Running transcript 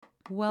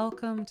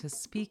Welcome to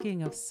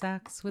Speaking of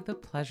Sex with the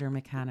Pleasure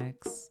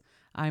Mechanics.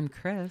 I'm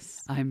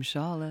Chris. I'm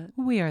Charlotte.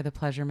 We are the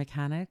Pleasure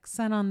Mechanics,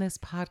 and on this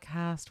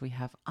podcast, we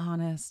have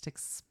honest,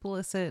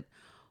 explicit,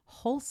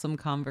 wholesome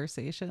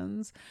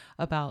conversations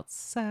about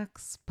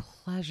sex,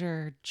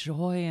 pleasure,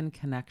 joy, and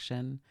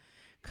connection.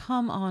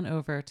 Come on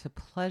over to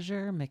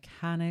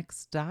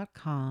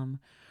pleasuremechanics.com,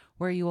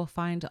 where you will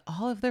find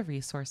all of the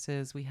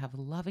resources we have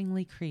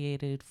lovingly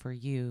created for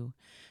you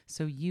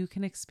so you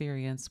can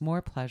experience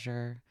more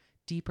pleasure,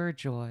 deeper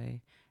joy,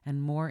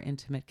 and more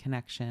intimate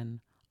connection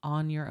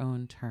on your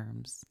own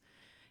terms.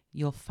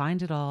 You'll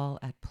find it all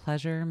at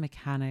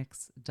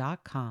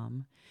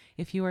pleasuremechanics.com.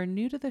 If you are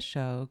new to the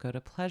show, go to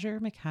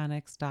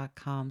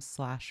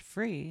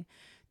pleasuremechanics.com/free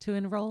to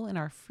enroll in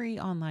our free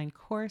online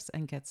course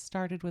and get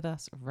started with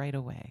us right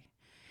away.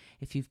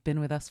 If you've been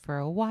with us for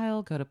a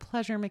while, go to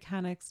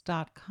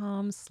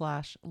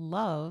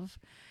pleasuremechanics.com/love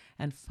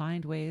and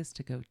find ways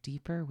to go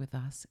deeper with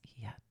us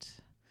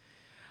yet.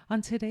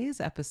 On today's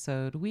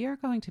episode, we are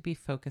going to be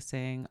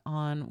focusing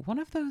on one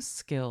of those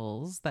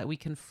skills that we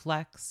can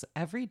flex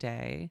every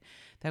day,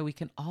 that we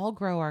can all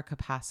grow our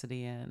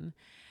capacity in.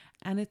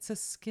 And it's a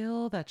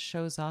skill that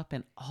shows up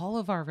in all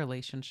of our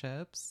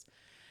relationships,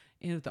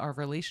 in our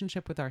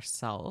relationship with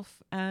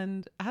ourselves.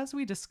 And as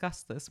we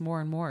discuss this more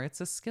and more,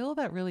 it's a skill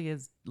that really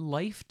is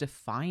life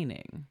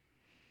defining.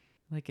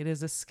 Like, it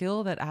is a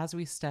skill that as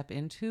we step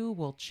into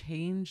will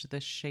change the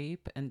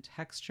shape and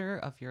texture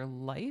of your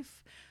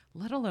life,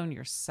 let alone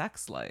your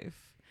sex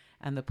life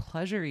and the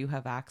pleasure you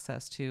have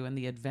access to and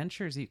the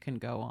adventures you can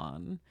go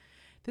on.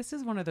 This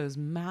is one of those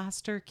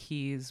master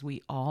keys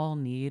we all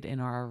need in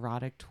our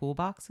erotic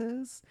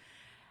toolboxes.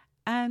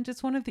 And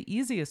it's one of the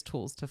easiest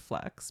tools to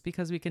flex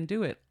because we can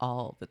do it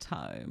all the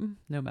time,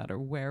 no matter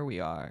where we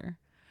are.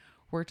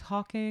 We're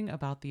talking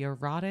about the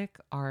erotic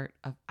art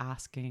of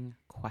asking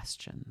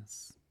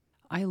questions.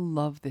 I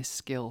love this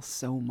skill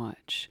so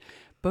much,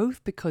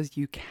 both because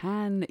you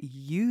can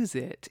use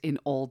it in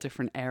all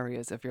different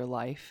areas of your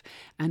life.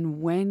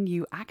 And when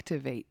you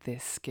activate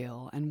this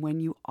skill and when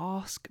you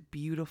ask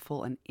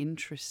beautiful and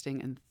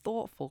interesting and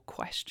thoughtful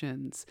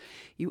questions,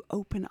 you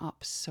open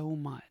up so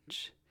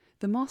much.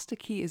 The master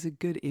key is a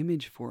good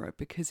image for it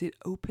because it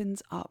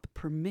opens up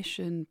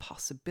permission,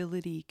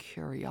 possibility,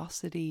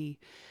 curiosity,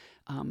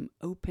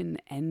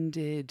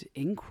 open-ended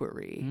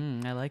inquiry.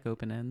 I like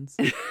open ends.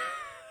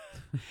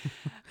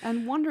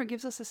 And wonder, it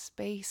gives us a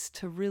space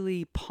to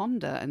really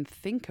ponder and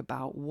think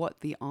about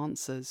what the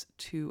answers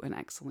to an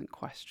excellent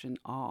question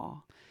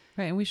are.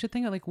 Right. And we should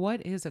think of, like,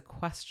 what is a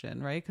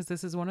question, right? Because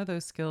this is one of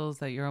those skills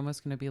that you're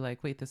almost going to be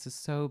like, wait, this is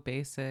so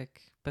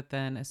basic. But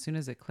then as soon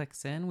as it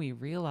clicks in, we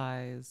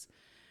realize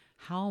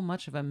how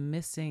much of a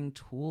missing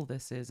tool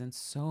this is in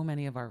so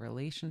many of our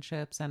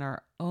relationships and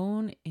our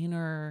own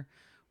inner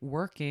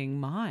working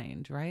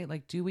mind, right?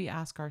 Like, do we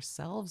ask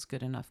ourselves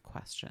good enough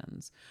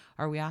questions?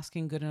 Are we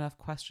asking good enough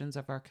questions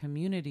of our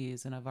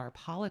communities and of our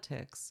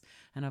politics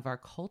and of our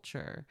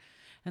culture?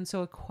 And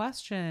so a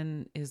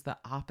question is the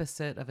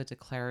opposite of a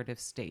declarative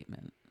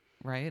statement,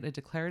 right? A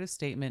declarative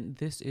statement,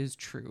 this is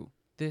true.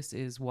 This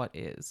is what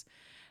is.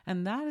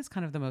 And that is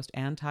kind of the most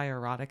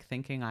anti-erotic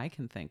thinking I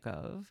can think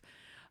of.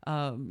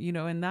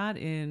 And that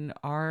in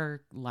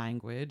our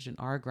language and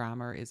our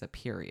grammar is a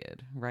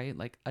period, right?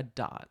 Like a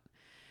dot.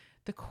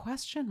 The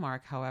question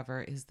mark,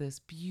 however, is this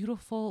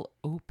beautiful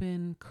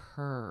open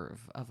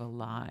curve of a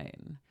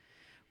line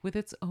with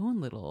its own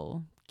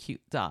little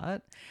cute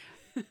dot.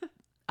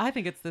 I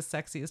think it's the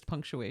sexiest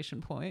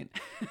punctuation point.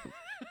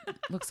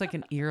 Looks like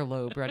an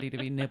earlobe ready to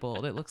be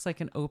nibbled. It looks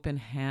like an open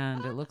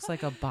hand. It looks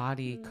like a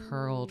body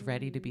curled,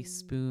 ready to be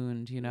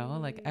spooned,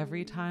 Like,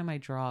 every time I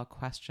draw a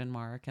question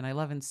mark, and I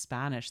love in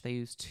Spanish, they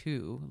use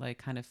two, like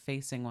kind of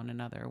facing one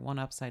another, one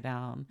upside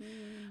down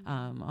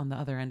on the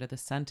other end of the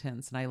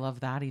sentence. And I love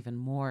that even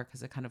more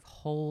because it kind of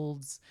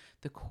holds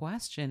the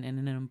question in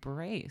an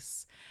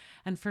embrace.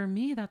 And for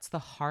me, that's the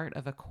heart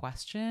of a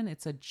question.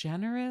 It's a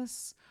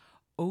generous,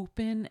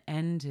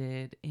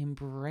 open-ended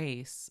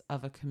embrace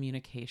of a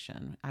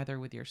communication, either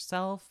with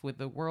yourself, with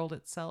the world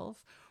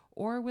itself,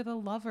 or with a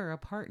lover, a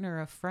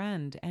partner, a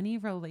friend, any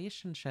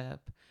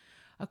relationship.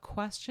 A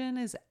question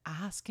is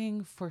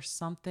asking for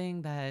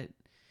something that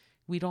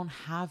we don't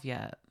have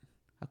yet,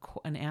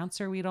 an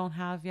answer we don't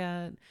have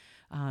yet,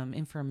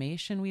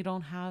 information we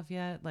don't have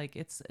yet. Like,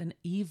 it's an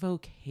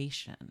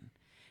evocation.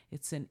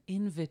 It's an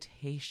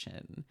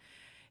invitation.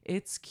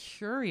 It's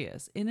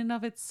curious. In and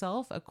of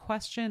itself, a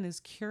question is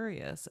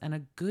curious. And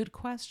a good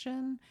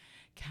question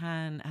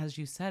can, as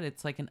you said,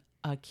 it's like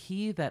a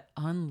key that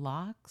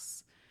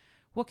unlocks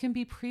what can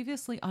be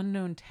previously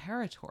unknown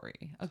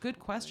territory. A good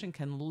question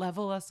can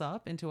level us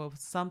up into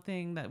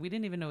something that we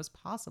didn't even know was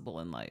possible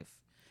in life.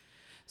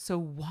 So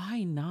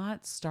why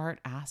not start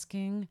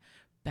asking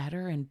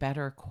better and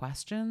better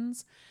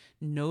questions,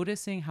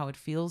 noticing how it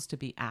feels to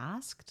be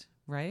asked,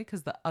 right?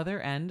 Because the other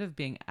end of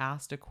being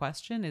asked a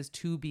question is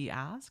to be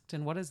asked.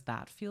 And what does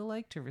that feel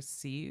like to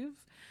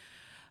receive?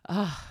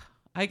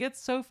 I get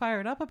so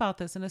fired up about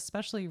this. And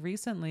especially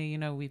recently,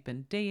 we've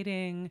been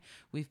dating,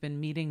 we've been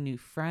meeting new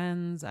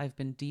friends, I've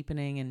been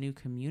deepening a new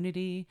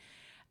community.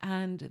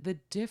 And the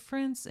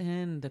difference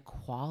in the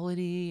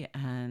quality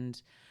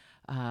and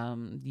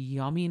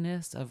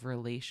yumminess of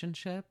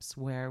relationships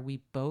where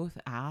we both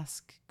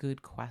ask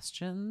good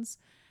questions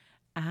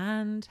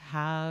and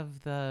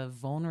have the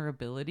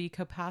vulnerability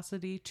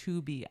capacity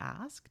to be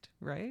asked,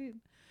 right?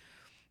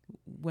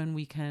 When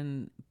we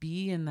can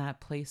be in that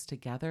place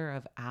together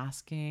of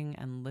asking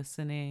and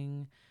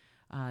listening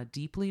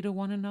deeply to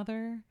one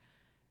another,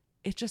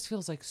 it just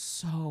feels like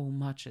so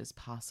much is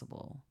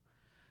possible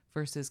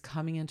versus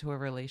coming into a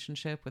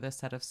relationship with a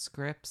set of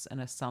scripts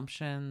and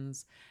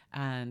assumptions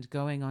and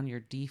going on your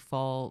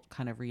default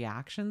kind of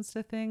reactions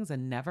to things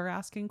and never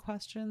asking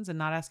questions and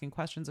not asking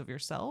questions of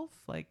yourself.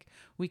 Like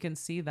we can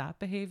see that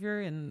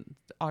behavior in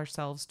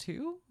ourselves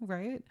too,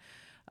 right?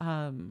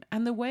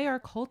 And the way our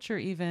culture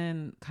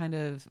even kind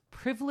of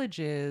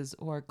privileges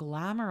or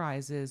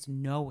glamorizes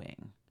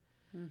knowing.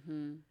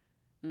 Mm-hmm.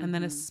 And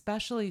then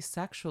especially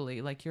sexually,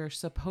 like you're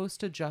supposed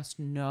to just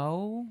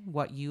know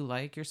what you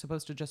like. You're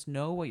supposed to just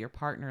know what your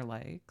partner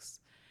likes.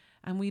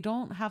 And we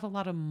don't have a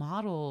lot of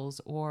models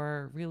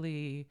or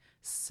really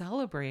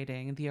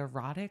celebrating the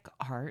erotic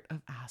art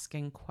of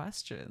asking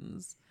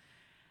questions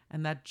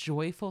and that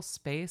joyful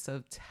space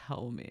of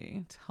tell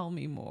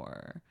me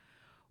more.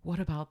 What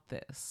about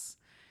this?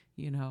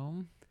 You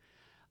know?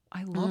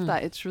 I love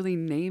that. It's really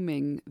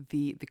naming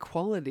the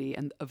quality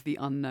and of the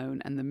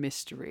unknown and the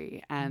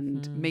mystery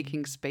and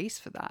making space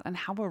for that. And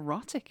how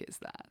erotic is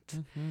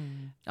that?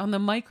 On the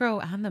micro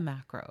and the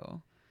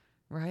macro,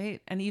 right?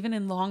 And even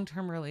in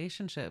long-term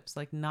relationships,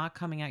 like not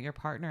coming at your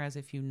partner as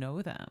if you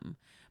know them,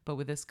 but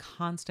with this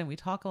constant, we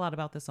talk a lot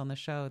about this on the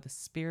show, the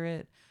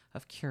spirit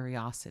of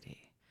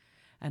curiosity.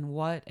 And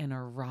what an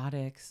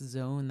erotic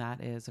zone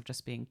that is of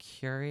just being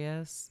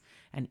curious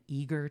and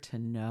eager to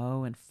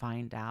know and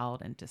find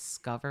out and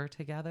discover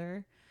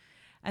together.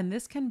 And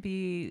this can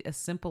be as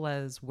simple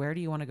as, where do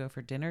you want to go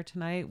for dinner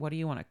tonight? What do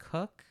you want to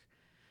cook?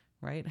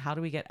 Right? How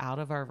do we get out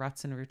of our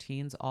ruts and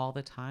routines all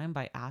the time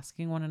by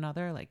asking one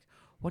another, like,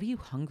 what are you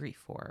hungry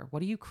for?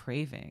 What are you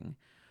craving?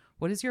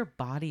 What is your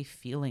body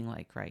feeling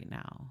like right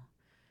now?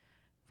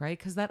 Right?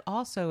 Because that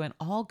also, and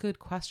all good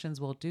questions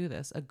will do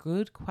this, a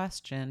good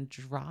question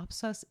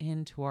drops us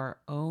into our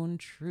own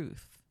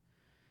truth.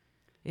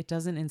 It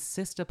doesn't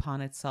insist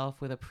upon itself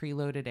with a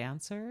preloaded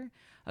answer.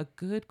 A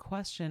good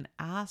question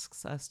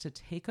asks us to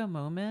take a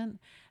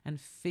moment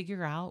and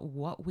figure out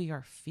what we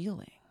are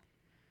feeling,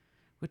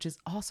 which is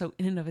also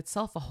in and of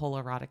itself a whole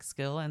erotic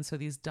skill. And so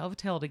these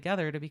dovetail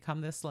together to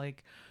become this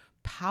like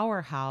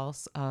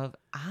powerhouse of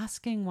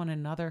asking one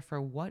another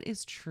for what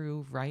is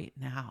true right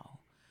now.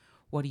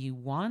 What do you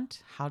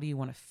want? How do you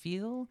want to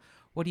feel?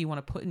 What do you want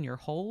to put in your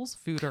holes,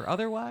 food or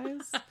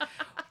otherwise?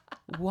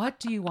 What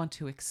do you want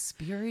to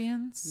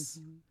experience?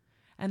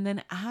 And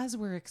then as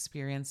we're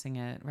experiencing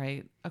it,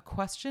 right, a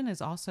question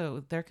is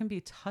also, there can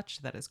be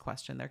touch that is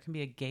question. There can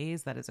be a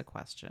gaze that is a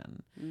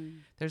question.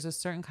 There's a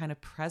certain kind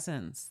of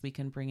presence we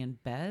can bring in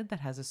bed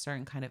that has a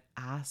certain kind of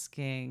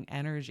asking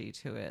energy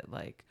to it.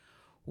 Like,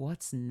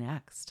 what's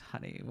next,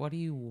 honey? What do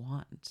you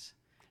want?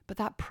 But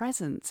that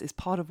presence is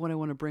part of what I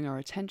want to bring our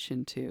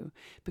attention to,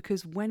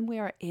 because when we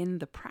are in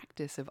the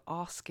practice of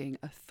asking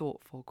a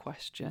thoughtful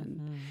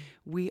question,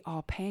 we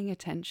are paying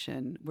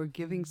attention. We're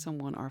giving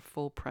someone our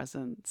full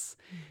presence.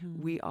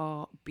 We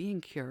are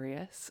being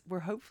curious.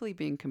 We're hopefully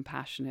being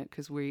compassionate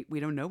because we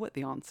don't know what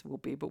the answer will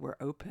be, but we're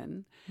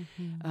open.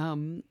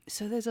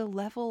 So there's a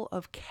level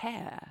of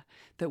care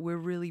that we're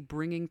really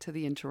bringing to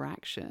the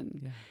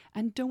interaction. Yeah.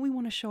 And don't we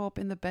want to show up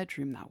in the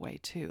bedroom that way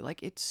too?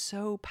 Like, it's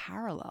so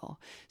parallel.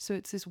 So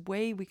it's this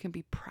way we can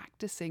be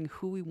practicing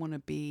who we want to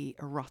be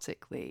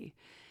erotically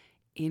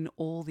in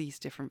all these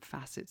different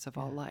facets of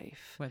our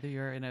life. Whether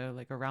you're in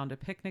around a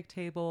picnic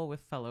table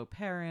with fellow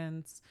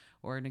parents,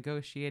 or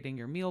negotiating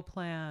your meal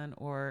plan,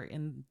 or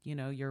in,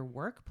 your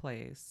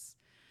workplace,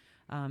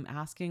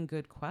 asking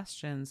good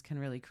questions can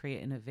really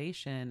create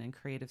innovation and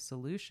creative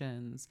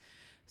solutions.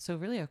 So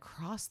really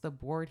across the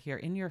board here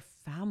in your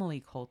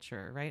family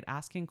culture, right?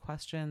 Asking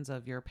questions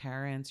of your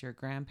parents, your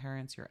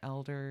grandparents, your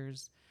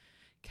elders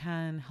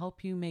can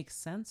help you make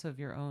sense of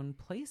your own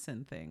place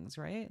in things,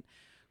 right?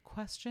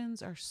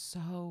 Questions are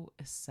so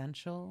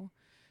essential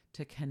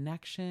to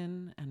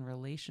connection and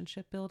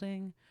relationship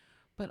building,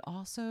 but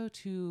also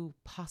to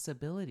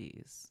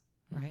possibilities,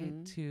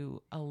 right?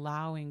 To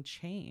allowing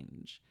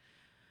change.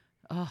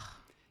 Ugh.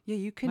 Yeah,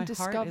 you can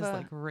discover. My heart is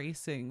like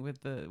racing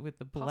with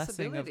the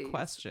blessing of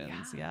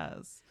questions. Yeah.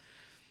 Yes.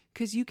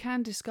 Because you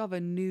can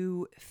discover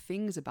new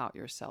things about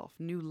yourself,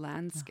 new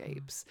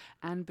landscapes,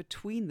 and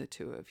between the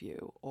two of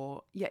you,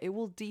 it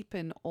will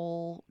deepen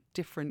all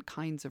different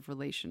kinds of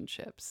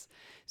relationships.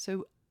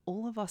 So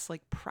all of us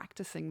like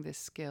practicing this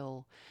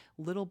skill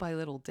little by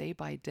little, day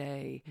by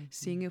day,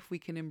 seeing if we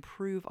can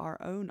improve our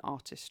own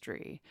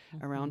artistry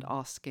around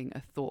asking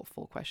a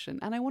thoughtful question.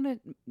 And I want to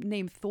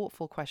name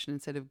thoughtful question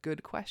instead of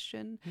good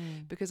question,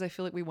 because I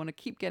feel like we want to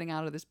keep getting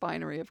out of this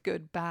binary of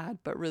good, bad,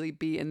 but really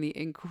be in the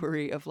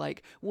inquiry of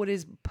like, what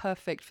is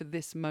perfect for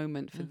this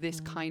moment, for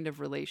this kind of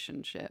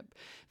relationship,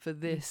 for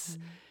this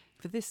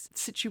for this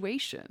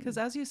situation. Because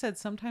as you said,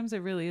 sometimes it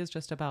really is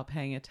just about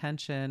paying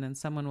attention, and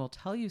someone will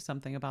tell you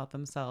something about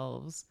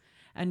themselves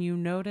and you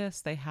notice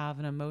they have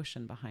an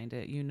emotion behind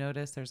it. You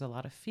notice there's a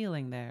lot of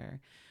feeling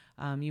there.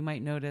 You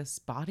might notice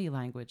body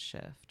language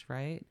shift,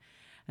 right?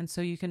 And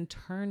so you can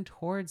turn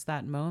towards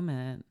that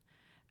moment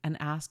and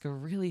ask a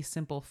really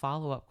simple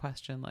follow-up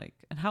question like,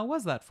 and how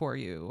was that for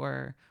you?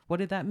 Or what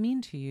did that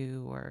mean to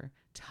you? Or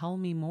tell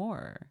me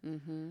more.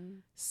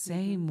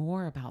 Say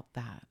more about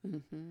that,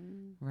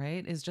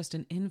 right? Is just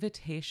an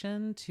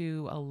invitation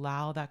to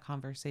allow that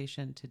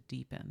conversation to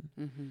deepen.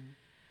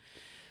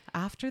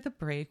 After the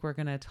break, we're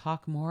going to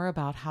talk more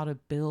about how to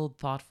build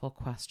thoughtful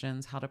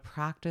questions, how to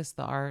practice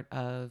the art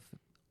of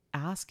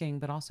asking,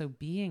 but also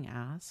being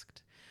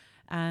asked.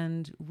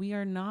 And we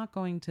are not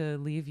going to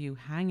leave you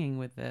hanging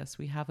with this.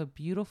 We have a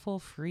beautiful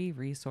free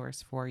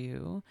resource for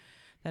you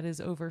that is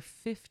over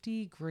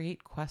 50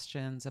 great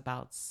questions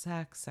about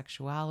sex,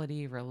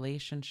 sexuality,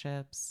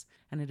 relationships.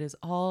 And it is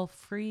all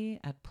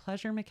free at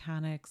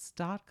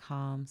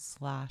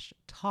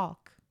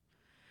pleasuremechanics.com/talk.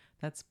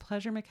 That's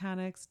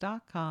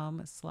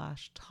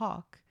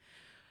pleasuremechanics.com/talk.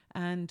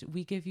 And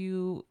we give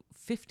you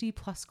 50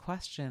 plus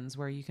questions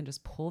where you can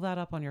just pull that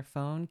up on your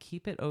phone,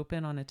 keep it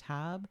open on a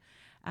tab,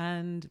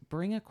 and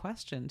bring a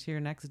question to your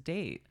next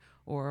date,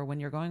 or when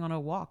you're going on a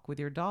walk with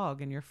your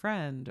dog and your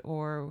friend,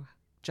 or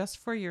just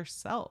for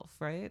yourself,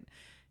 right?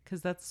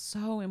 Because that's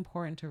so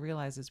important to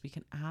realize is we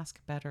can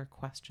ask better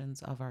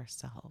questions of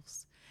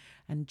ourselves.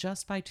 And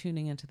just by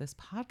tuning into this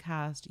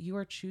podcast, you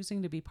are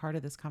choosing to be part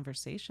of this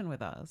conversation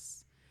with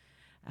us.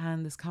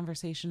 And this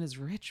conversation is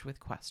rich with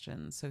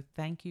questions. So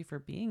thank you for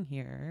being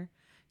here.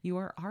 You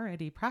are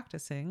already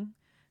practicing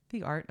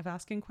the art of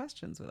asking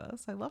questions with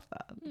us. I love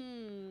that.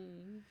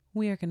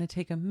 We are going to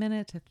take a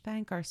minute to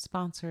thank our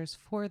sponsors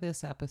for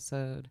this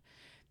episode.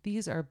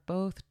 These are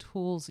both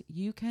tools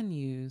you can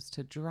use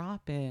to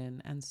drop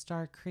in and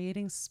start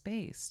creating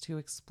space to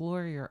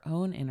explore your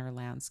own inner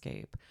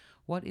landscape.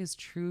 What is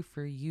true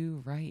for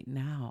you right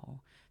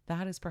now?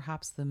 That is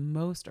perhaps the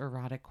most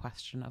erotic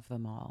question of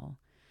them all.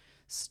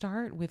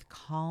 Start with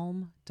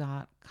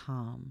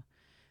Calm.com,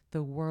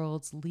 the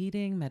world's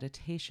leading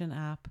meditation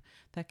app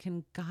that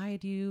can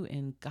guide you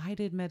in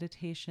guided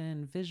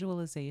meditation,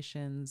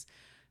 visualizations,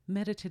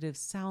 meditative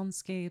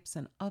soundscapes,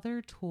 and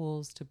other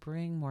tools to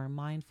bring more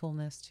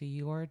mindfulness to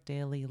your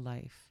daily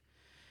life.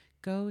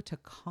 Go to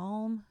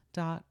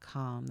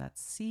Calm.com,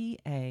 that's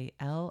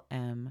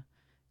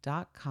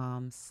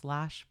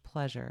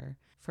CALM.com/pleasure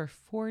for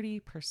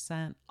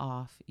 40%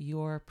 off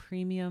your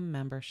premium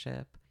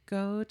membership.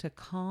 Go to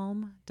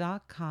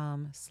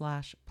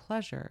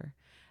Calm.com/pleasure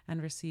and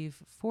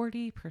receive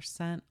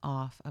 40%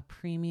 off a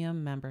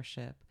premium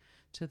membership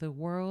to the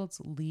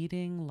world's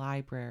leading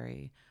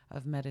library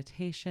of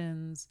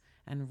meditations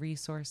and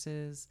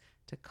resources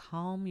to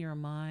calm your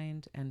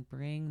mind and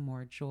bring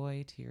more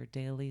joy to your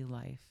daily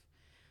life.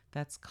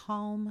 That's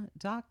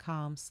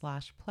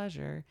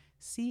Calm.com/pleasure,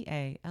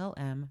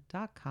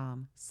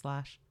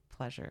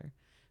 CALM.com/pleasure.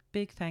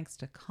 Big thanks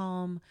to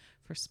Calm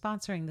for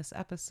sponsoring this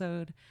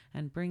episode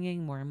and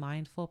bringing more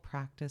mindful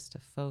practice to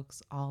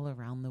folks all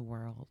around the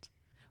world.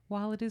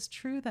 While it is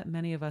true that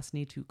many of us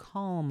need to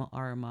calm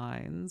our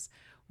minds,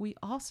 we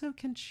also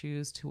can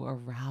choose to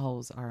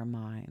arouse our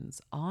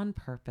minds on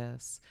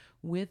purpose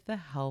with the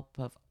help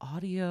of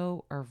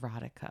audio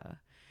erotica.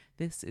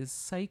 This is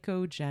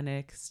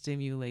psychogenic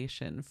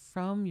stimulation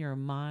from your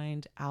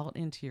mind out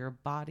into your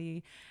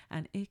body,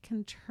 and it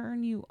can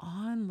turn you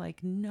on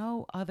like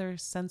no other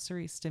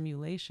sensory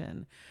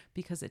stimulation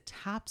because it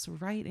taps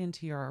right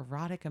into your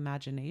erotic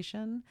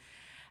imagination.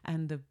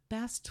 And the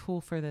best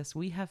tool for this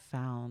we have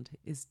found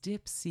is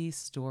Dipsea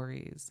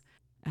Stories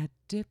at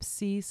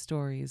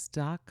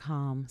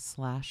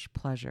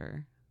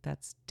dipseastories.com/pleasure.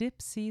 That's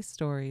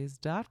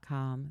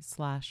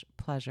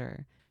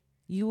dipseastories.com/pleasure.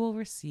 You will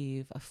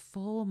receive a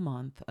full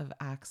month of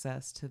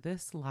access to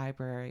this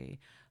library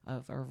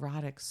of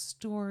erotic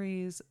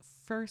stories,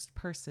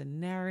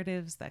 first-person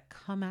narratives that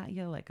come at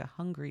you like a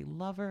hungry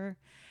lover,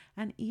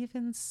 and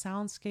even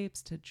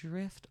soundscapes to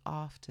drift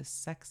off to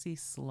sexy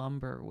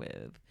slumber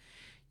with.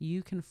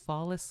 You can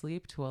fall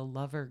asleep to a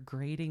lover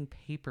grading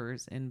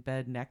papers in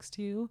bed next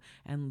to you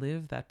and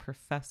live that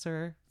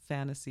professor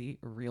fantasy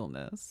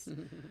realness.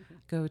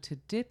 Go to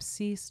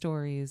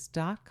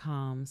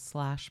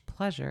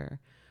dipseastories.com/pleasure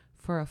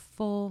for a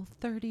full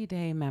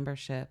 30-day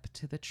membership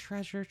to the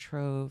treasure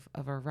trove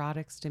of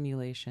erotic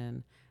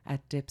stimulation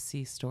at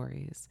Dipsea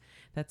Stories.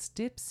 That's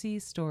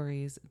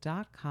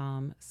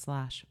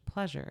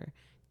dipseastories.com/pleasure,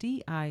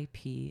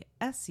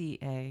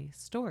 DIPSEA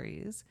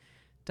stories.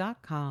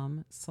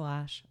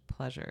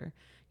 pleasuremechanic's.com/pleasure.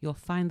 You'll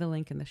find the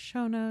link in the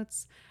show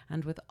notes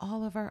and with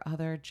all of our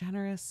other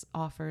generous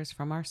offers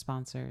from our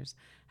sponsors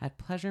at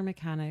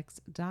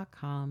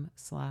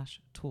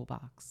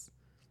pleasuremechanic's.com/toolbox.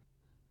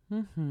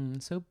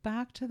 So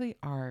back to the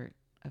art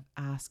of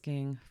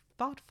asking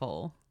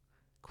thoughtful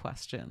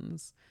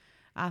questions,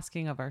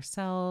 asking of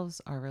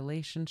ourselves, our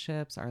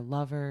relationships, our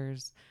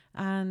lovers,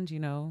 and,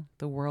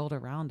 the world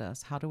around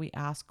us. How do we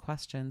ask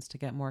questions to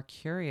get more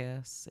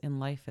curious in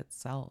life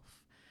itself?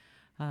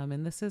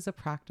 And this is a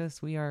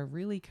practice we are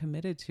really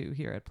committed to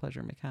here at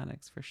Pleasure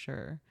Mechanics for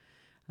sure.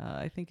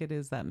 I think it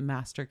is that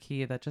master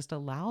key that just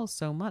allows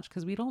so much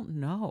because we don't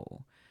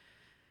know.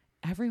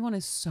 Everyone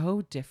is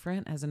so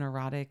different as an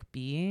erotic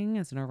being,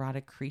 as an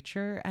erotic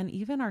creature, and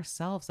even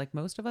ourselves. Like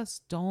most of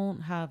us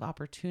don't have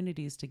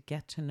opportunities to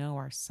get to know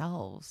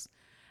ourselves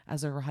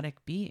as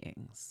erotic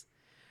beings.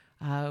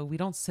 We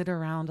don't sit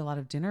around a lot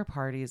of dinner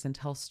parties and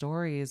tell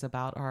stories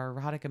about our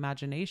erotic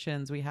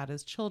imaginations we had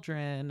as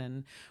children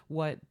and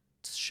what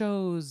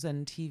shows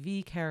and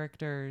TV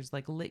characters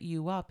like lit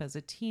you up as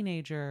a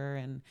teenager.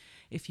 And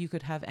if you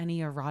could have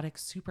any erotic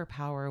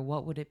superpower,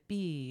 what would it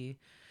be?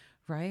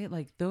 Right?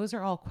 Like those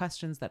are all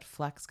questions that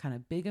flex kind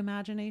of big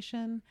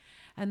imagination.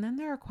 And then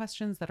there are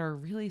questions that are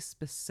really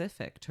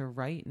specific to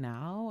right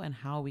now and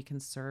how we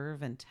can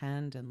serve and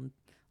tend and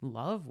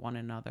love one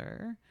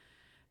another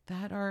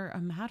that are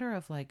a matter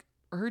of like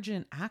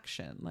urgent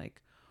action.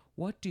 Like,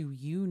 what do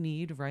you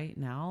need right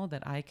now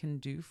that I can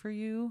do for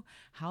you?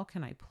 How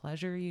can I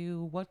pleasure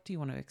you? What do you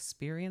want to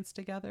experience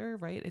together?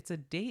 Right? It's a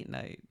date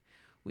night.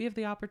 We have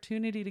the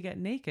opportunity to get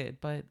naked,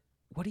 but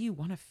what do you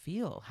want to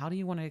feel? How do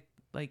you want to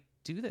like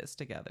do this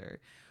together?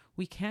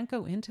 We can't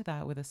go into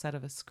that with a set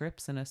of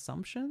scripts and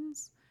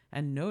assumptions,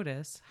 and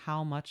notice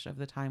how much of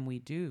the time we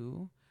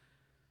do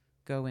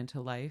go into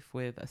life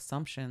with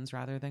assumptions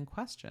rather than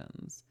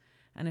questions.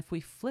 And if we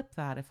flip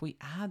that, if we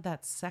add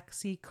that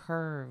sexy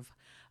curve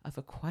of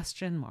a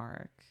question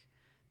mark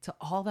to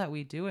all that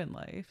we do in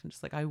life, and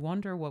just like, I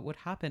wonder what would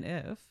happen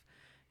if,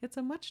 it's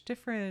a much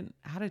different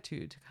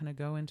attitude to kind of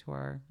go into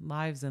our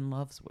lives and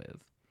loves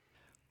with.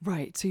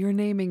 Right. So you're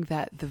naming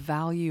that the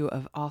value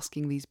of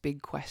asking these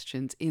big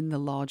questions in the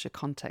larger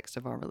context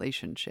of our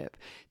relationship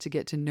to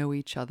get to know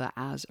each other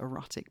as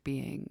erotic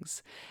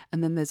beings.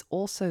 And then there's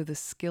also the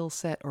skill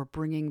set or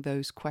bringing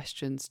those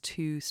questions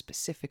to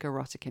specific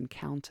erotic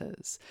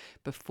encounters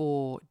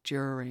before,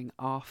 during,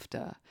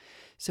 after.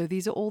 So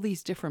these are all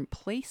these different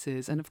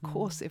places. And of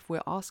course, if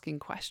we're asking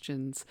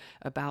questions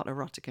about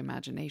erotic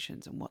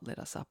imaginations and what lit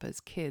us up as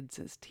kids,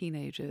 as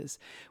teenagers,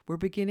 we're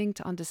beginning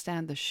to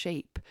understand the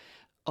shape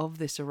of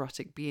this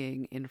erotic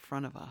being in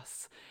front of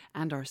us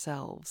and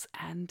ourselves.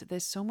 And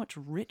there's so much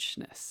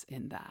richness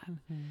in that.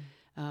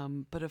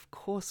 But of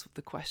course,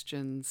 the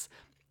questions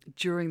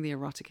during the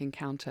erotic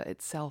encounter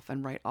itself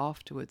and right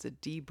afterwards, a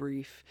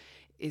debrief,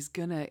 is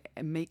going to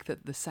make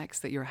the sex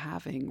that you're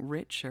having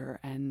richer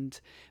and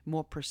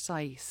more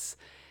precise.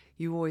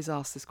 You always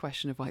ask this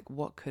question of like,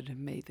 what could have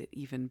made it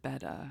even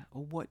better?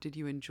 Or what did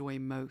you enjoy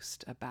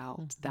most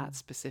about that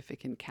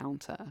specific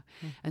encounter?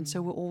 And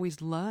so we're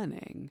always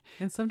learning.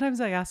 And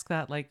sometimes I ask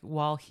that like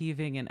while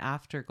heaving in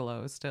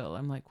afterglow still.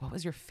 I'm like, what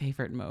was your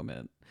favorite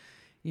moment?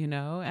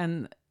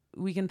 And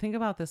we can think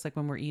about this like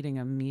when we're eating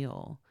a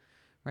meal,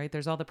 right?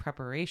 There's all the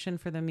preparation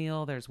for the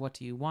meal. There's what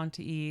do you want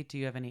to eat? Do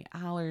you have any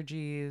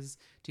allergies?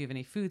 Do you have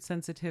any food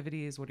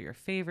sensitivities? What are your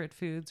favorite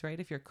foods, right?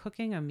 If you're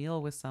cooking a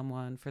meal with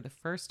someone for the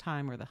first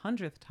time or the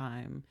 100th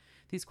time,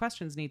 these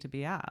questions need to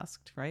be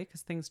asked, right?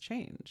 Because things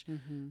change.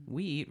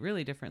 We eat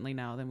really differently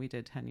now than we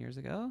did 10 years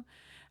ago.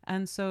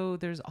 And so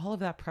there's all of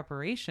that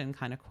preparation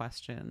kind of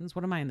questions.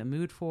 What am I in the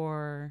mood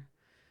for?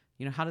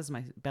 How does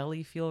my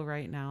belly feel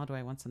right now? Do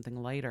I want something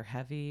light or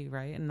heavy,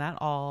 right? And that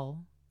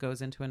all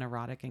goes into an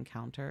erotic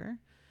encounter.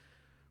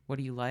 What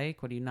do you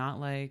like? What do you not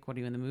like? What are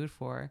you in the mood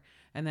for?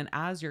 And then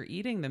as you're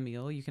eating the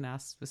meal, you can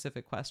ask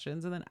specific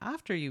questions. And then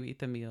after you eat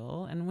the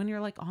meal, and when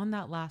you're like on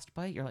that last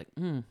bite, you're like,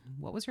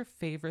 what was your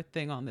favorite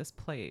thing on this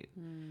plate?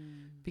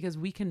 Because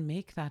we can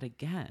make that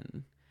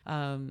again.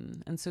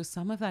 And so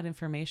some of that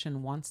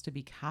information wants to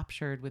be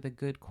captured with a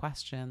good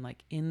question,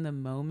 like in the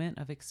moment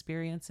of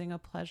experiencing a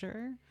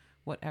pleasure,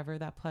 whatever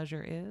that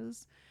pleasure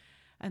is.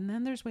 And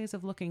then there's ways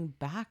of looking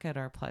back at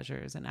our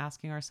pleasures and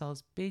asking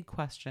ourselves big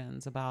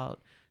questions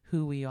about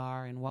who we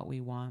are and what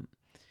we want.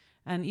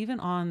 And even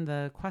on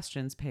the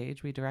questions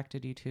page we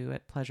directed you to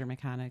at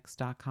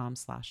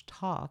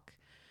pleasuremechanic's.com/talk,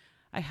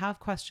 I have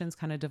questions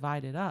kind of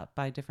divided up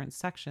by different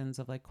sections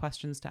of like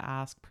questions to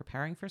ask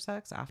preparing for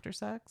sex, after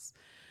sex.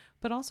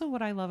 But also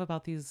what I love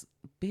about these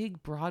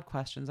big, broad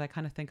questions, I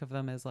kind of think of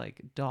them as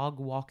like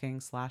dog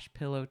walking /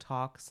 pillow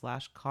talk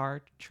 /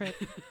 car trip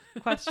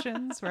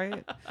questions,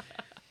 right?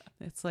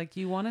 It's like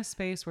you want a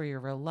space where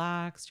you're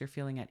relaxed, you're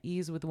feeling at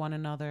ease with one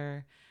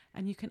another,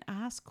 and you can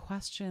ask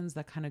questions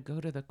that kind of go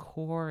to the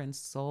core and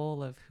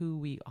soul of who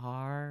we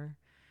are.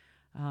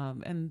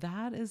 And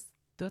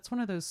that's one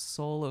of those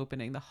soul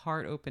opening, the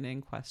heart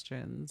opening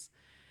questions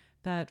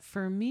that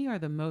for me are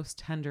the most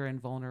tender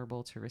and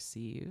vulnerable to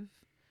receive.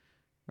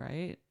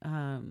 right?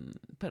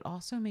 But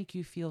also make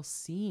you feel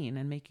seen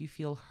and make you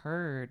feel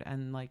heard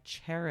and like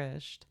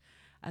cherished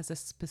as a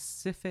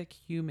specific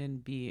human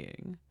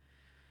being.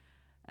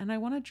 And I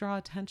want to draw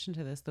attention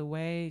to this, the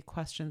way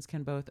questions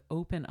can both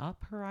open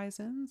up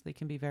horizons, they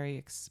can be very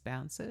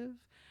expansive,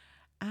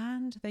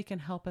 and they can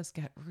help us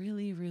get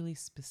really, really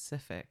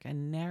specific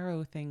and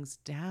narrow things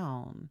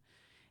down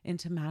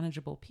into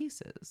manageable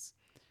pieces,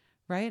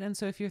 right? And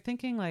so if you're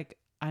thinking like,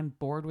 I'm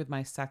bored with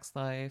my sex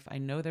life, I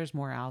know there's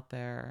more out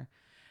there,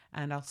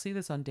 and I'll see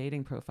this on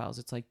dating profiles.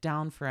 It's like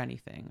down for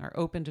anything or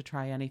open to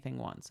try anything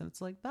once. And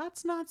it's like,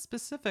 that's not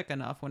specific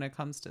enough when it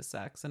comes to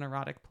sex and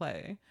erotic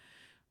play,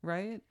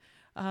 right?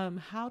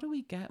 How do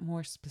we get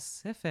more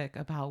specific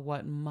about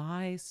what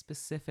my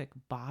specific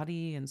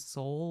body and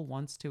soul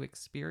wants to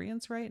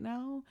experience right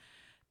now?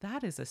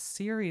 That is a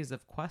series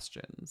of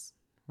questions,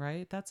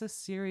 right? That's a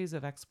series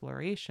of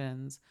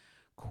explorations,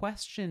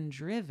 question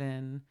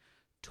driven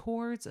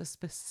towards a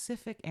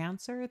specific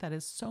answer that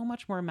is so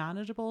much more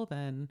manageable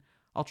than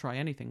I'll try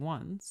anything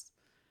once.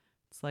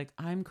 It's like,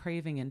 I'm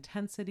craving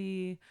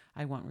intensity.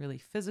 I want really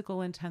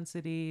physical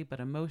intensity, but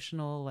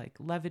emotional, like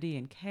levity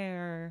and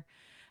care.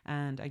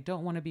 And I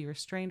don't want to be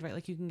restrained, right?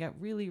 Like you can get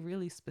really,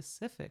 really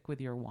specific with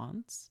your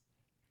wants.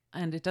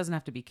 And it doesn't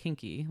have to be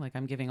kinky. Like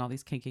I'm giving all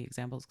these kinky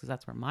examples because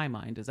that's where my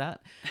mind is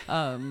at.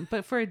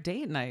 But for a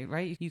date night,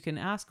 right, you can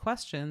ask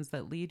questions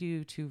that lead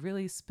you to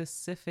really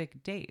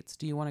specific dates.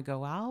 Do you want to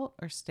go out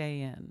or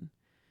stay in?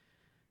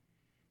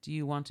 Do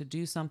you want to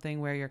do something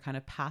where you're kind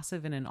of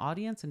passive in an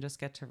audience and just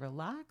get to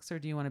relax? Or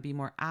do you want to be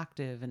more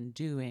active and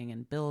doing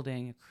and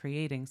building and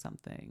creating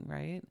something,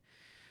 right?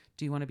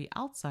 Do you want to be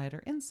outside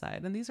or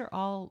inside? And these are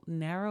all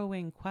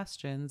narrowing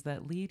questions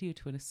that lead you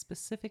to a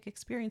specific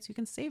experience you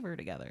can savor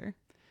together.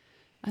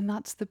 And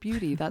that's the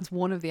beauty. That's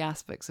one of the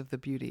aspects of the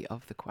beauty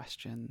of the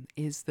question,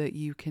 is that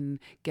you can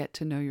get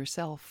to know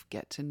yourself,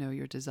 get to know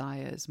your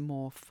desires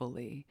more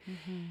fully.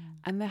 Mm-hmm.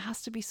 And there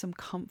has to be some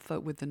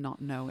comfort with the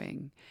not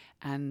knowing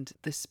and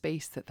the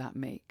space that that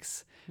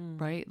makes,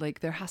 right?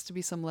 Like there has to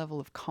be some level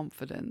of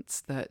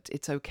confidence that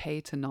it's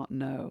okay to not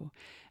know.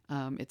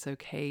 It's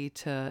okay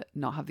to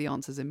not have the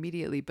answers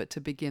immediately, but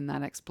to begin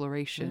that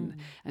exploration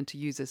and to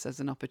use this as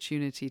an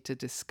opportunity to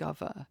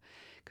discover.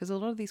 Because a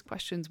lot of these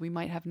questions, we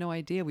might have no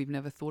idea. We've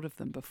never thought of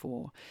them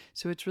before.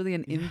 So it's really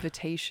an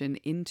invitation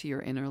into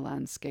your inner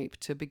landscape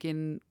to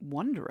begin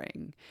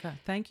wondering. God,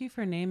 thank you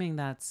for naming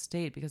that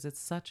state, because it's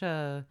such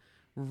a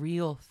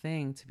real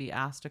thing to be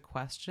asked a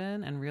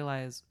question and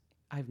realize,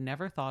 I've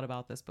never thought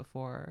about this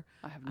before.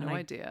 I have no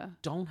idea.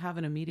 Don't have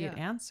an immediate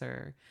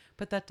answer.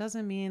 But that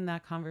doesn't mean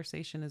that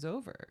conversation is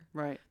over.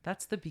 Right.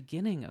 That's the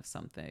beginning of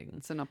something.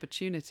 It's an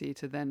opportunity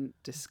to then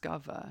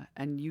discover.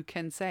 And you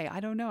can say, I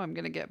don't know, I'm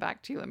going to get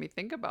back to you. Let me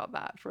think about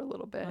that for a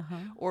little bit.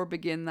 Or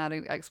begin that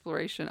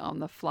exploration on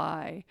the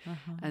fly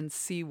and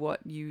see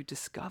what you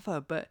discover.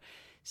 But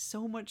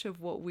so much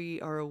of what we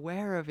are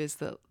aware of is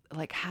that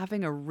like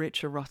having a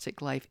rich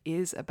erotic life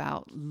is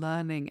about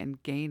learning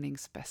and gaining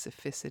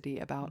specificity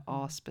about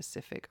our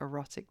specific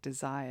erotic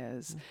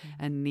desires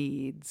and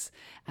needs,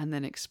 and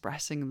then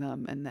expressing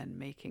them and then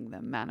making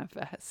them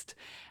manifest.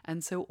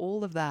 And so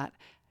all of that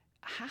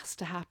has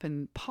to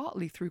happen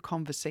partly through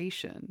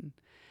conversation.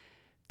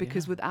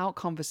 Because without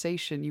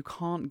conversation, you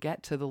can't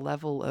get to the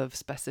level of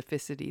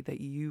specificity that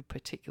you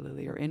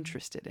particularly are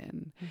interested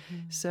in.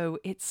 So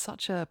it's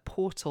such a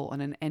portal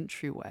and an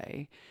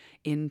entryway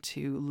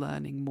into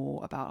learning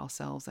more about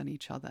ourselves and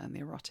each other and the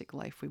erotic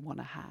life we want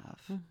to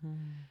have.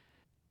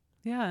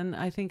 Yeah. And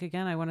I think,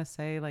 again, I want to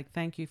say, like,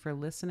 thank you for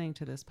listening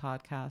to this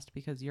podcast,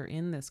 because you're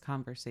in this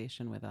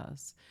conversation with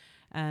us.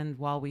 And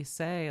while we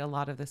say a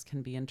lot of this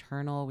can be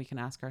internal, we can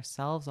ask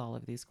ourselves all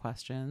of these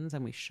questions,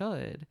 and we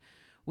should.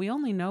 We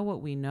only know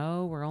what we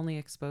know. We're only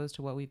exposed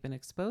to what we've been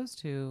exposed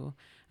to.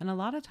 And a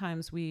lot of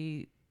times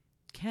we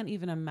can't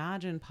even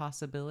imagine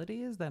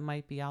possibilities that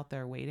might be out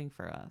there waiting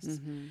for us.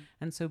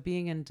 And so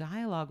being in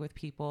dialogue with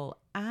people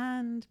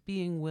and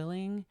being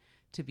willing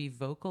to be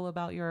vocal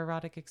about your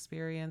erotic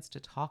experience, to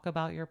talk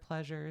about your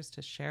pleasures,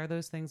 to share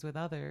those things with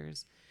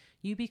others,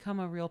 you become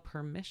a real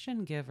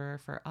permission giver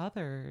for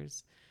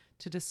others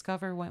to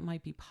discover what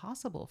might be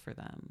possible for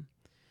them.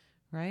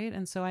 Right.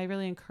 And so I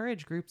really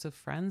encourage groups of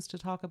friends to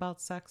talk about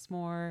sex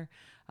more.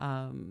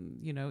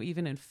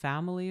 Even in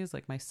families,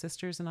 like my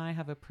sisters and I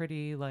have a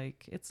pretty,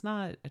 like, it's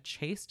not a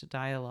chaste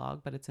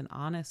dialogue, but it's an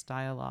honest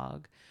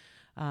dialogue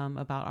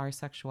about our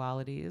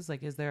sexualities.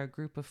 Like, is there a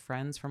group of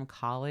friends from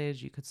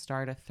college? You could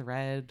start a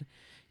thread,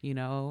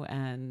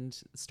 and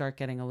start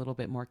getting a little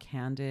bit more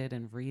candid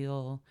and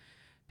real.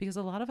 Because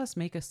a lot of us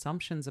make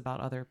assumptions about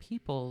other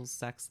people's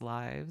sex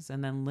lives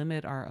and then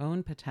limit our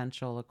own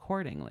potential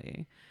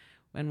accordingly.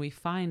 When we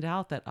find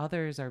out that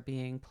others are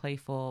being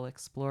playful,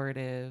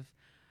 explorative,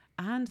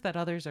 and that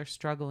others are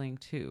struggling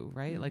too,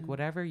 right? Like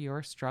whatever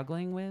you're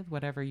struggling with,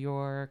 whatever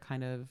you're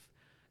kind of,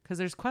 because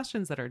there's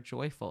questions that are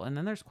joyful, and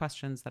then there's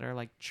questions that are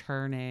like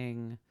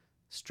churning,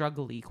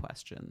 struggly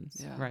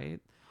questions, right?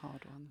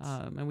 Hard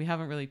ones. And we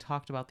haven't really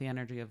talked about the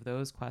energy of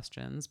those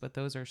questions, but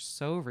those are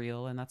so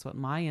real, and that's what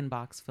my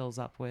inbox fills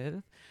up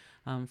with.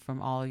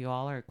 from all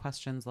y'all are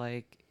questions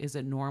like, is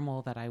it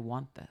normal that I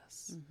want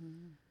this?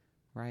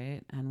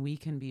 Right? And we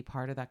can be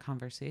part of that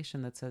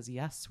conversation that says,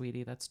 yes,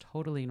 sweetie, that's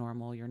totally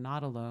normal. You're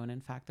not alone.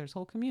 In fact, there's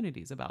whole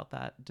communities about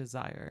that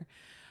desire.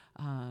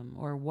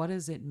 Or what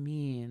does it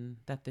mean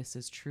that this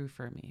is true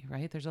for me,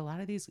 right? There's a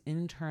lot of these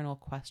internal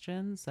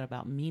questions that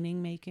about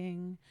meaning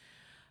making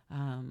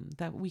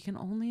that we can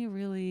only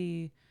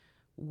really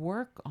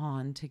work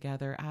on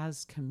together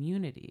as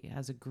community,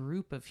 as a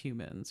group of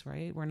humans,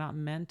 right? We're not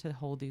meant to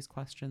hold these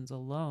questions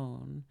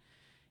alone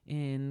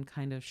in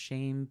kind of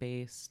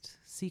shame-based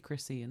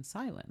secrecy and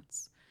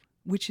silence.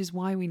 Which is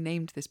why we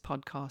named this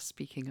podcast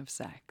Speaking of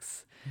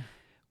Sex.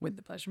 With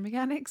the pleasure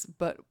mechanics,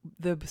 but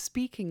the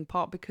speaking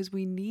part, because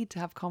we need to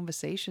have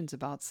conversations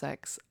about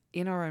sex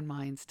in our own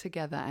minds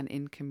together and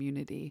in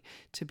community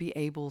to be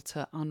able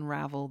to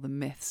unravel the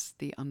myths,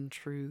 the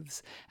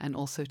untruths, and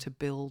also to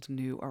build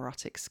new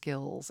erotic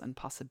skills and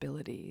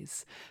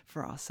possibilities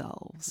for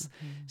ourselves.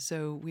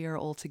 So we are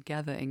all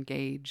together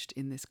engaged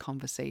in this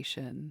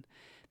conversation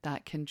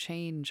that can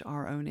change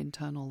our own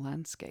internal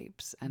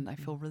landscapes. And I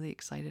feel really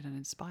excited and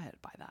inspired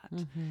by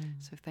that.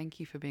 So thank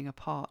you for being a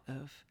part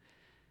of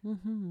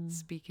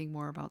speaking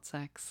more about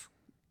sex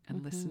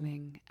and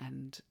listening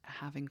and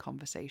having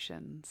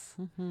conversations.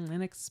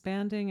 And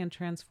expanding and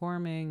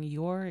transforming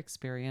your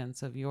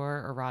experience of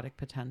your erotic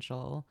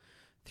potential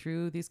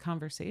through these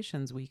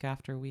conversations week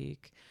after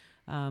week.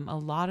 A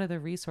lot of the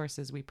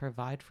resources we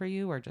provide for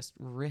you are just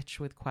rich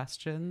with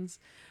questions.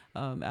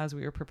 As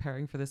we were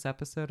preparing for this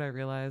episode, I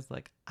realized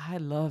I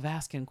love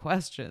asking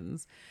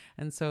questions.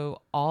 And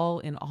so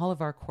in all of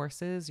our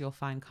courses, you'll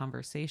find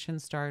conversation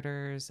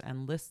starters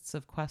and lists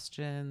of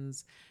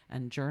questions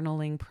and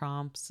journaling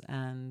prompts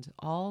and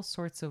all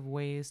sorts of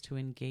ways to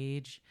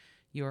engage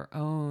your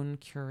own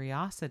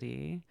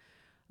curiosity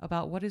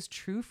about what is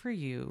true for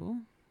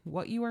you,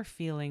 what you are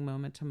feeling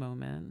moment to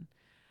moment,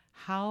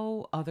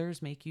 how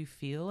others make you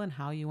feel and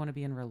how you want to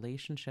be in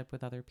relationship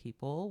with other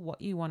people, what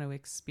you want to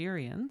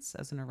experience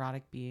as an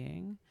erotic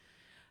being,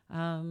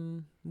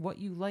 what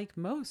you like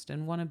most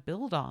and want to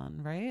build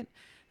on, right?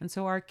 And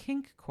so our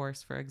kink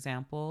course, for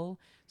example,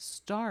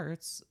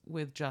 starts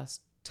with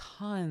just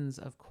tons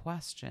of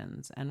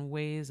questions and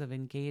ways of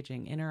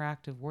engaging,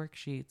 interactive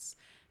worksheets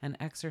and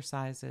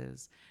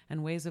exercises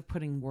and ways of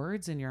putting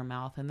words in your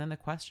mouth. And then the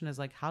question is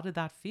how did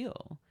that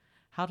feel?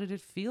 How did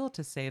it feel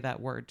to say that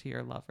word to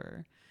your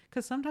lover?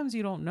 Because sometimes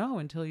you don't know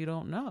until you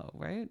don't know,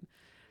 right?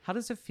 How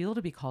does it feel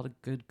to be called a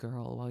good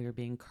girl while you're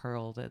being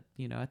curled at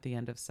the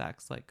end of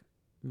sex?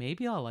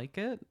 Maybe I'll like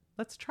it.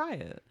 Let's try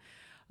it.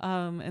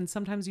 And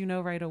sometimes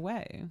right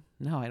away.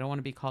 No, I don't want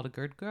to be called a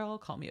good girl.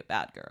 Call me a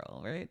bad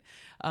girl, right?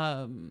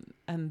 And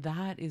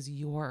that is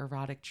your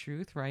erotic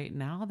truth right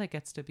now that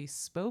gets to be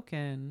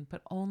spoken,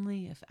 but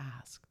only if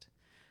asked.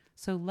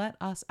 So let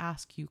us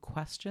ask you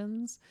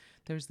questions.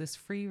 There's this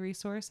free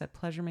resource at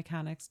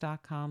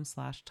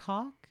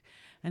pleasuremechanics.com/talk.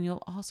 And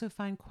you'll also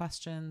find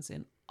questions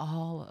in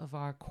all of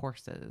our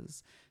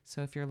courses.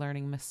 So if you're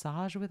learning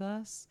massage with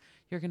us,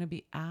 you're going to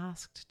be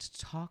asked to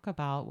talk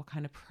about what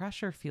kind of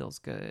pressure feels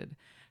good,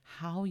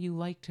 how you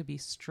like to be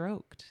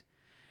stroked.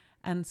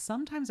 And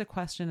sometimes a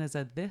question is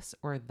a this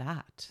or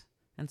that.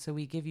 And so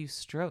we give you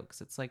strokes.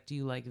 It's do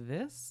you like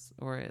this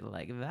or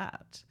like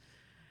that?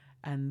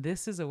 And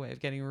this is a way of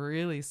getting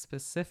really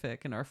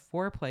specific. In our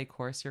foreplay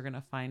course, you're going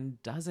to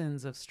find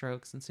dozens of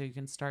strokes. And so you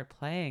can start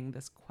playing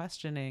this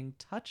questioning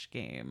touch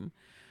game,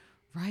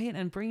 right?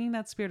 And bringing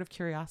that spirit of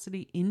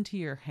curiosity into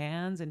your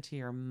hands, into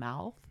your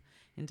mouth,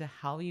 into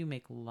how you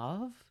make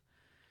love,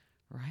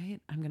 right?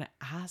 I'm going to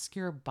ask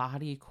your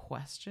body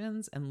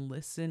questions and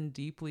listen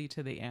deeply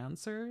to the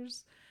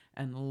answers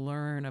and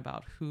learn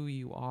about who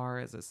you are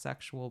as a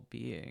sexual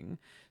being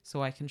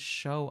so I can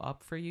show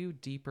up for you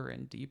deeper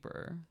and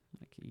deeper.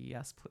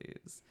 Yes,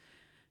 please.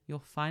 You'll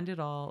find it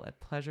all at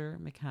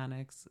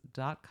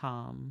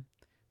pleasuremechanics.com.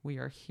 We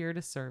are here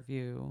to serve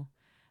you,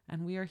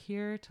 and we are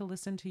here to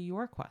listen to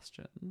your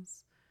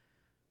questions.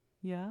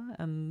 Yeah,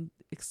 and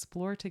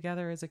explore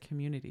together as a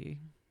community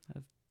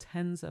of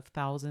tens of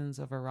thousands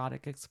of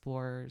erotic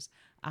explorers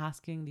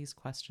asking these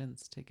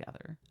questions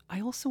together.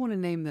 I also want to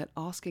name that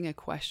asking a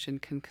question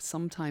can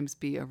sometimes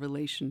be a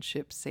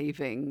relationship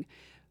saving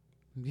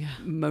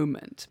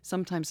moment.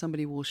 Sometimes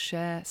somebody will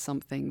share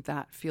something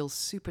that feels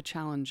super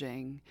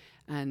challenging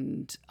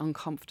and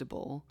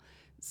uncomfortable,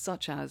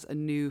 such as a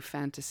new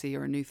fantasy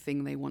or a new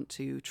thing they want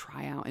to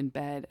try out in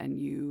bed, and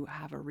you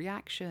have a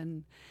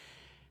reaction.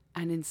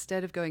 And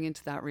instead of going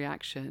into that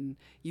reaction,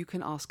 you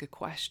can ask a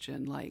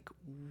question like,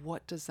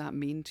 what does that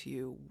mean to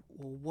you?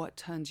 Or what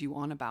turns you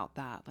on about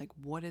that?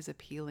 What is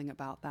appealing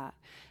about that?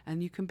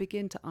 And you can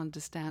begin to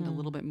understand a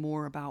little bit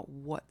more about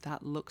what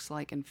that looks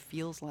like and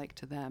feels like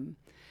to them.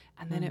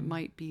 And then it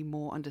might be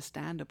more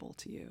understandable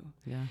to you.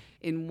 Yeah.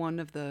 In one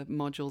of the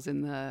modules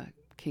in the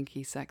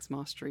Kinky Sex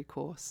Mastery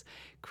course,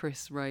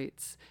 Chris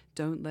writes,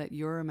 "Don't let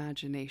your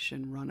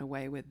imagination run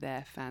away with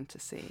their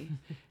fantasy."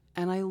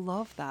 And I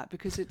love that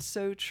because it's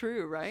so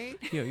true, right?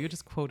 Yo, you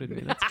just quoted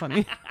me. That's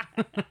funny.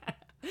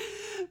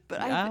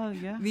 But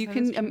Yeah, you that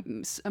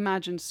can is true.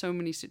 imagine so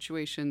many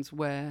situations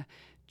where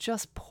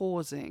just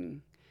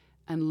pausing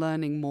and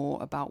learning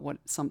more about what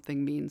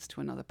something means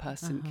to another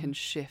person can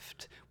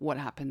shift what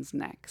happens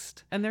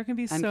next. And there can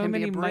be And so can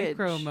be a many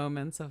micro bridge.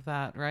 moments of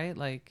that, right?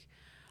 Like,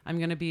 I'm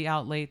going to be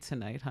out late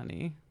tonight,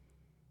 honey.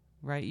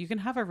 Right? You can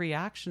have a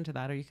reaction to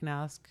that, or you can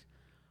ask,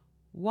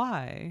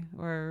 why?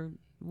 Or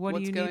what do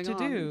What's you need going to on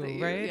that do?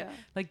 you, Right? yeah.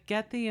 Like,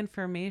 get the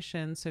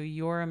information so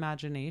your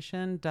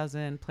imagination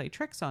doesn't play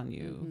tricks on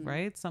you,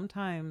 right?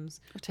 Sometimes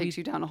It takes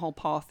you down a whole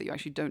path that you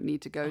actually don't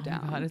need to go oh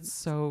down. my God, it's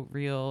so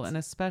real. And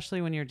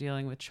especially when you're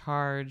dealing with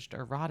charged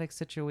erotic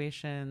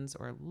situations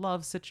or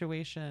love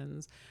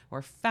situations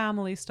or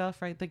family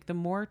stuff, right? Like the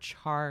more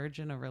charge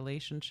in a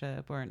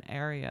relationship or an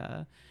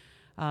area,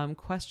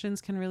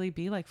 questions can really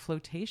be like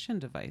flotation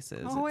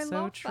devices. Oh, It's I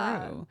so love true.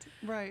 that.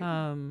 Right.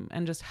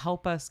 And just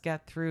help us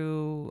get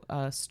through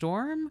a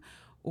storm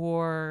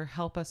or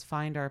help us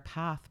find our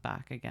path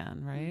back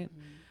again, right?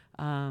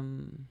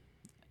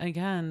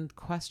 Again,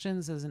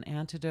 questions is an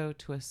antidote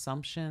to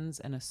assumptions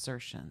and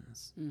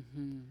assertions.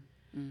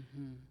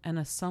 And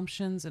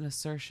assumptions and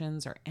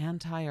assertions are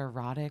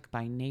anti-erotic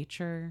by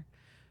nature.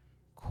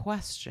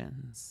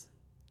 Questions,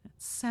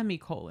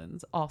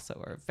 semicolons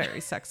also are a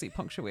very sexy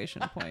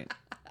punctuation point.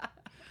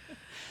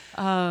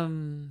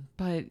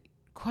 But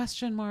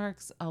question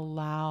marks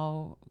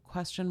are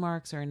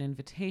an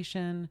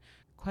invitation.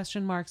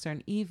 Question marks are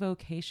an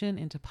evocation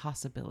into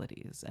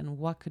possibilities. And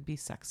what could be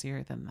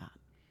sexier than that?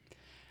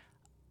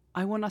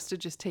 I want us to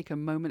just take a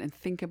moment and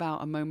think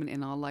about a moment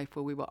in our life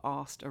where we were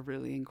asked a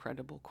really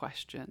incredible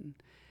question.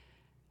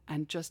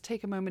 And just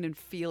take a moment and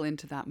feel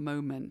into that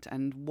moment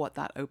and what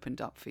that opened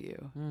up for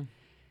you.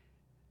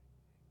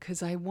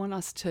 Because I want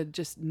us to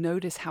just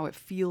notice how it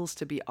feels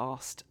to be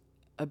asked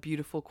a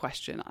beautiful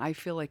question. I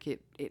feel like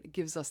it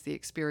gives us the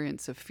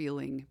experience of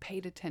feeling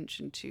paid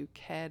attention to,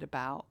 cared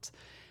about,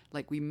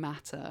 like we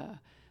matter,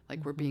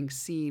 like we're being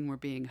seen, we're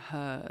being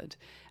heard.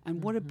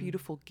 And what a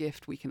beautiful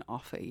gift we can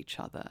offer each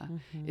other.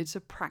 It's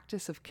a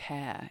practice of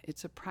care.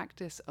 It's a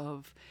practice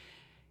of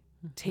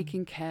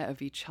taking care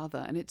of each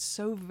other. And it's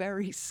so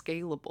very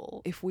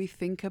scalable. If we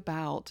think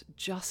about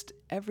just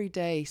every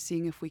day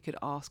seeing if we could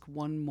ask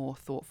one more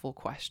thoughtful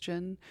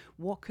question,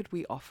 what could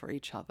we offer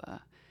each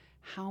other?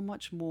 How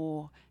much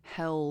more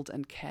held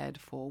and cared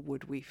for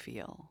would we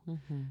feel?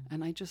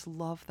 And I just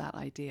love that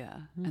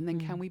idea. And then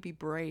can we be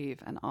brave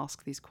and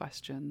ask these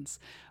questions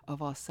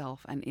of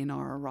ourselves and in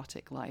our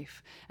erotic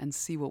life and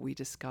see what we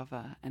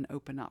discover and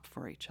open up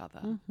for each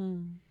other?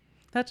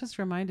 That just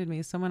reminded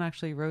me, someone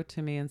actually wrote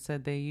to me and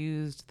said they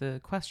used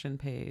the question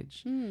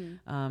page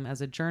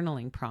as a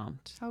journaling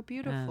prompt. How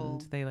beautiful.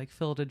 And they like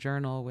filled a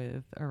journal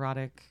with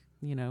erotic,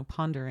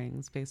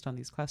 ponderings based on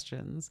these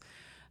questions.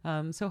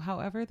 So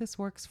however this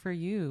works for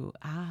you,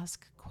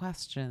 ask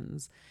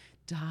questions,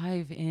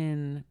 dive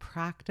in,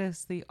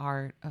 practice the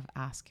art of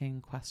asking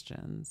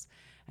questions.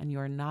 And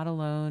you're not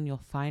alone. You'll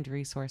find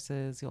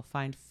resources. You'll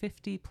find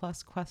 50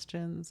 plus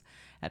questions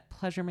at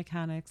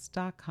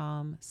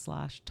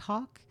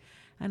pleasuremechanics.com/talk.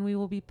 And we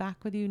will be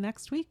back with you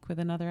next week with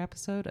another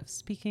episode of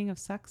Speaking of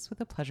Sex with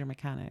the Pleasure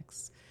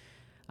Mechanics.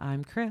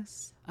 I'm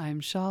Chris. I'm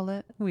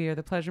Charlotte. We are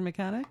the Pleasure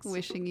Mechanics.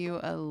 Wishing you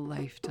a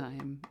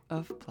lifetime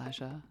of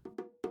pleasure.